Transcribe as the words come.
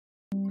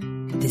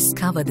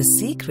Discover the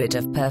secret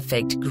of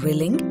perfect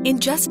grilling in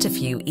just a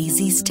few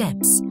easy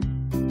steps.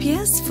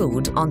 Pierce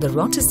food on the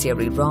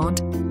rotisserie rod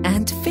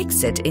and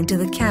fix it into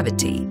the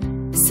cavity.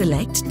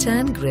 Select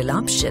Turn Grill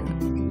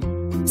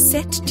option.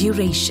 Set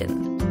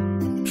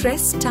duration.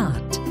 Press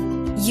Start.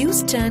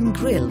 Use Turn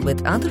Grill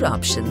with other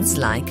options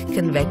like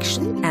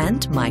Convection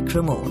and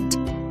Micro Mode.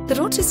 The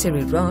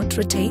rotisserie rod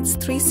rotates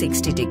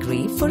 360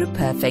 degrees for a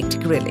perfect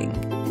grilling.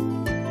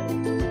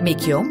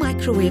 Make your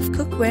microwave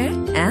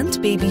cookware and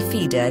baby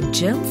feeder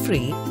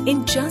germ-free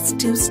in just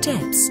 2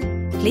 steps.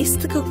 Place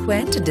the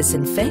cookware to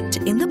disinfect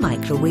in the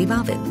microwave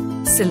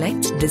oven.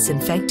 Select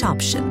Disinfect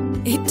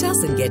option. It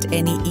doesn't get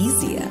any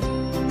easier.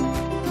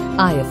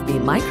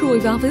 IFB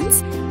Macrowave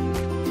Ovens.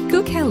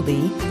 Cook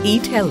healthy,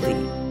 eat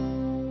healthy.